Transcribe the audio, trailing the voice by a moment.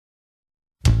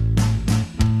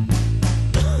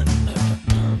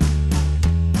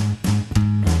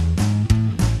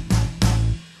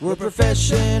We're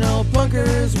professional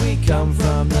punkers, we come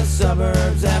from the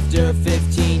suburbs. After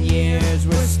 15 years,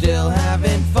 we're still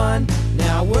having fun.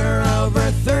 Now we're over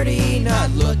 30,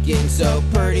 not looking so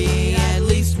pretty. At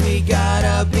least we got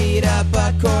a beat up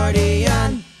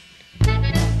accordion.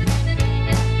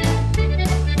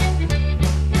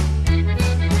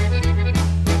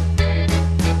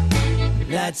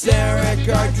 That's Eric,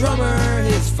 our drummer,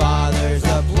 his father's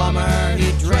a plumber.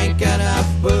 He drank enough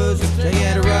booze to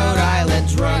get Rhode Island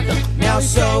drunk. Now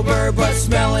sober but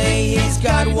smelly, he's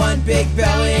got one big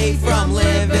belly from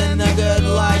living the good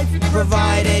life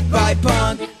provided by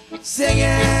punk.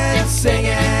 Singing,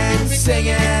 singing,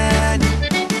 singing.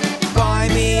 Buy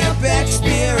me a Beck's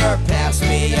beer or pass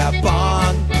me a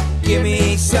bong. Give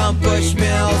me some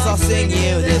Bushmills, I'll sing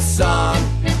you this song.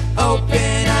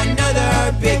 Open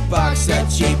another big box of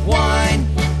cheap wine.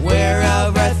 We're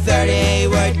over 30,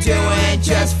 we're doing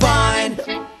just fine.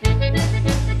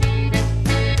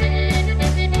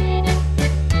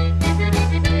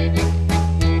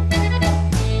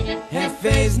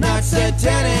 Hefe's not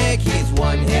satanic, he's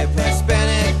one hip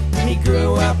Hispanic. He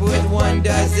grew up with 12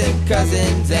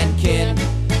 cousins and kin.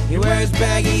 He wears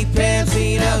baggy pants,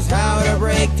 he knows how to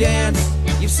break dance.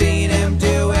 You've seen him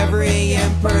do every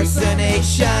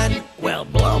impersonation. Well,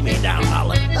 blow me down,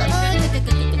 Holly.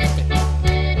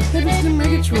 It's the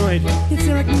Megatroid. It's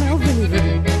Eric Melvin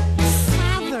even.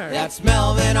 Father! That's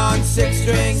Melvin on 6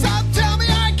 strings. Stop, tell me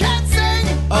I can't sing!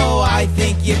 Oh, I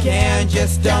think you can,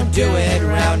 just don't do it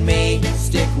around me.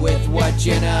 Stick with what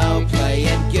you know,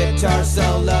 playing guitar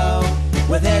solo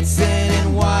with Edson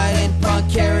and White and punk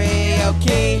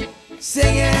karaoke.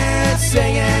 Singing,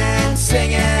 singing,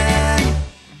 singing.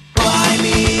 Buy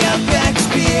me a Beck's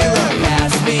beer or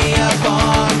pass me a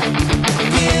bong.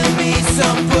 Give me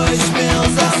some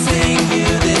Bushmills, I'll sing you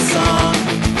this song.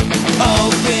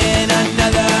 Open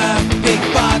another big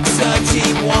box of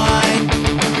cheap wine.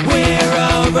 We're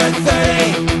over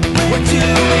 30, we're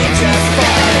doing just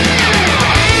fine.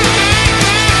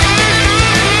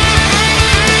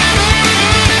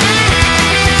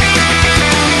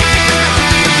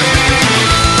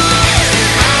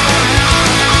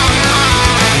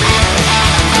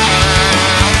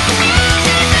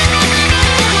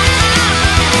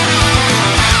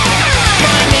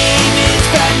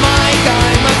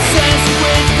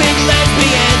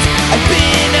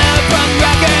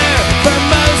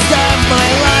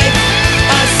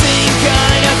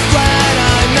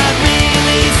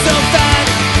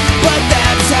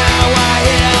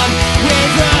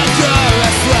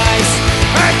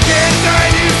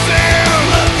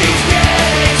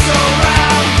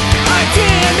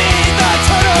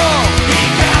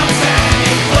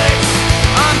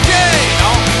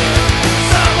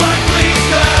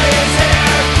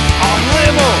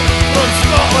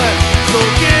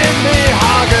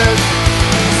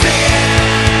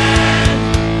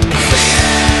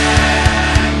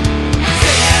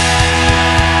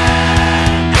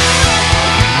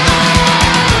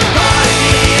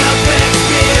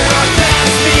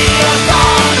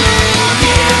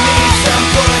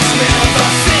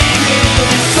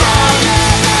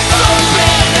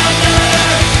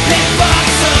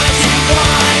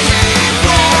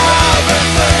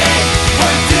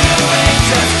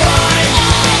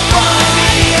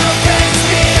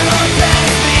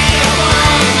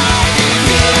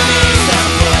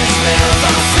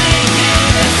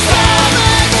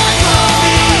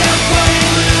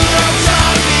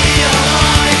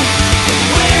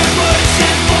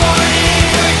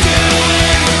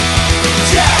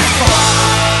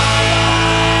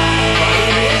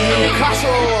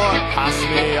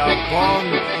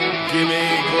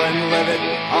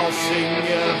 I'll sing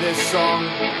you this song.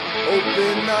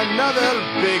 Open another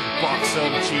big box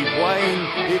of cheap wine.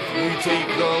 If we take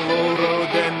the